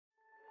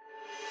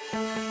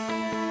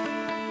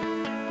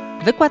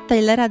Wykład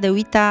Tylera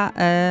deWitta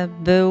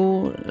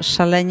był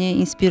szalenie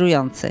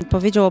inspirujący.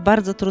 Powiedział o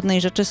bardzo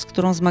trudnej rzeczy, z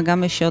którą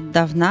zmagamy się od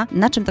dawna,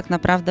 na czym tak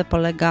naprawdę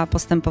polega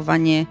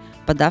postępowanie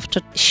badawcze.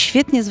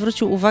 Świetnie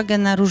zwrócił uwagę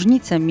na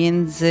różnicę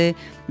między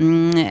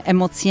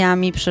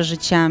emocjami,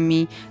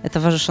 przeżyciami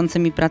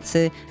towarzyszącymi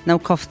pracy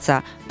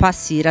naukowca,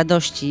 pasji,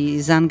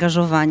 radości,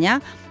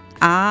 zaangażowania,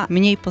 a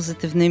mniej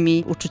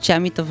pozytywnymi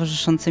uczuciami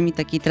towarzyszącymi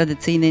takiej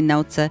tradycyjnej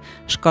nauce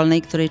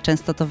szkolnej, której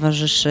często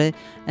towarzyszy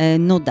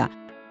nuda.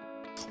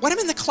 When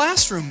I'm in the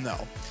classroom,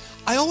 though,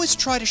 I always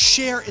try to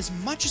share as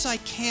much as I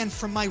can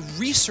from my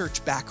research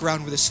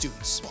background with the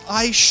students.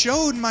 I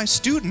showed my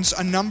students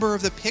a number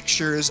of the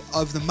pictures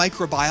of the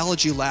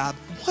microbiology lab.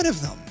 One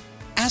of them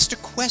asked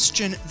a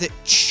question that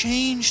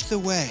changed the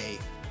way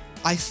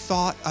I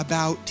thought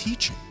about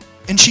teaching.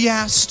 And she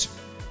asked,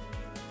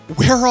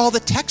 "Where are all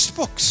the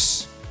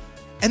textbooks?"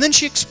 And then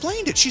she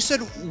explained it. She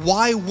said,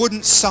 "Why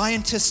wouldn't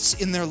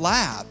scientists in their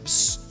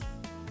labs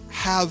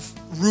have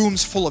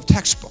rooms full of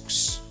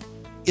textbooks?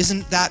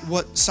 Isn't that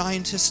what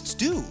scientists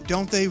do?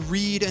 Don't they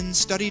read and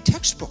study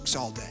textbooks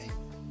all day?"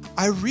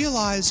 I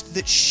realized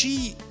that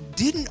she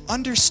didn't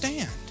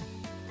understand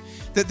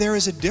that there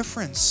is a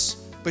difference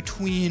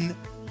between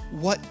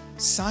what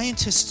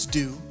scientists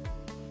do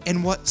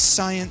and what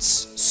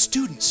science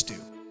students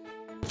do.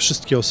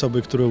 Wszystkie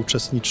osoby, które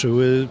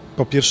uczestniczyły,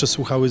 po pierwsze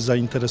słuchały z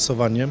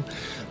zainteresowaniem,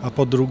 a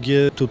po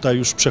drugie, tutaj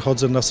już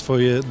przechodzę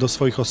do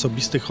swoich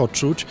osobistych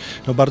odczuć.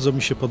 Bardzo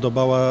mi się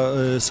podobała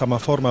sama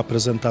forma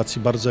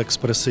prezentacji, bardzo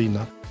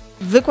ekspresyjna.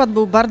 Wykład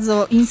był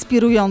bardzo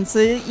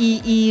inspirujący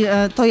i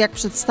to, jak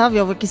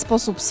przedstawiał w jaki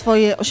sposób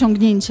swoje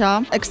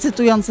osiągnięcia,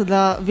 ekscytujące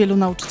dla wielu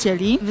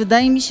nauczycieli.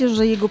 Wydaje mi się,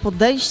 że jego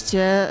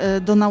podejście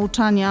do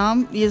nauczania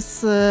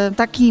jest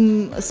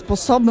takim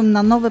sposobem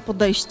na nowe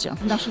podejście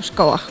w naszych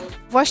szkołach.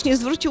 Właśnie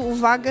zwrócił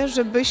uwagę,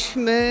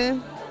 żebyśmy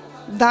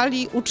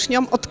dali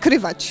uczniom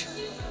odkrywać,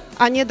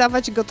 a nie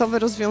dawać gotowe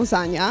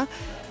rozwiązania.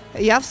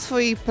 Ja w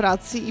swojej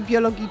pracy i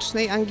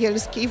biologicznej,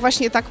 angielskiej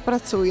właśnie tak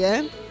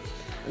pracuję.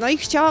 No i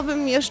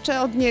chciałabym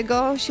jeszcze od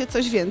niego się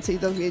coś więcej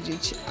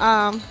dowiedzieć.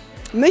 A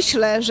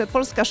myślę, że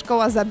polska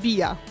szkoła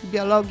zabija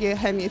biologię,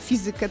 chemię,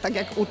 fizykę, tak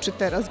jak uczy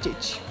teraz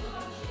dzieci.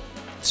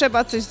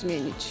 Trzeba coś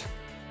zmienić.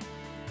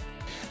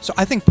 So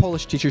I think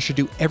Polish teachers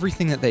should do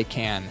everything that they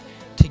can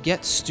to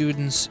get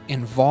students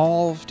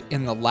involved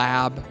in the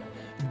lab,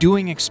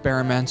 doing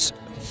experiments,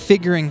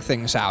 figuring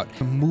things out,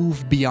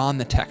 move beyond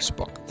the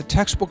textbook. The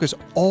textbook is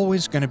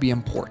always going to be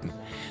important.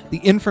 The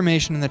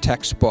information in the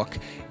textbook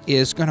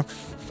is going to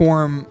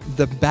form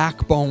the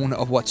backbone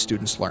of what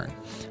students learn.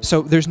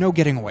 So there's no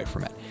getting away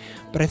from it.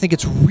 But I think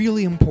it's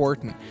really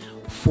important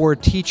for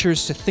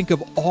teachers to think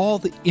of all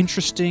the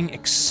interesting,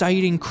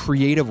 exciting,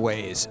 creative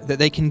ways that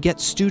they can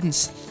get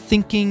students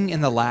thinking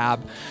in the lab,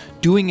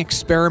 doing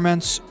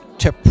experiments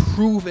to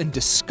prove and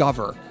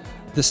discover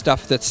the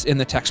stuff that's in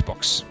the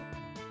textbooks.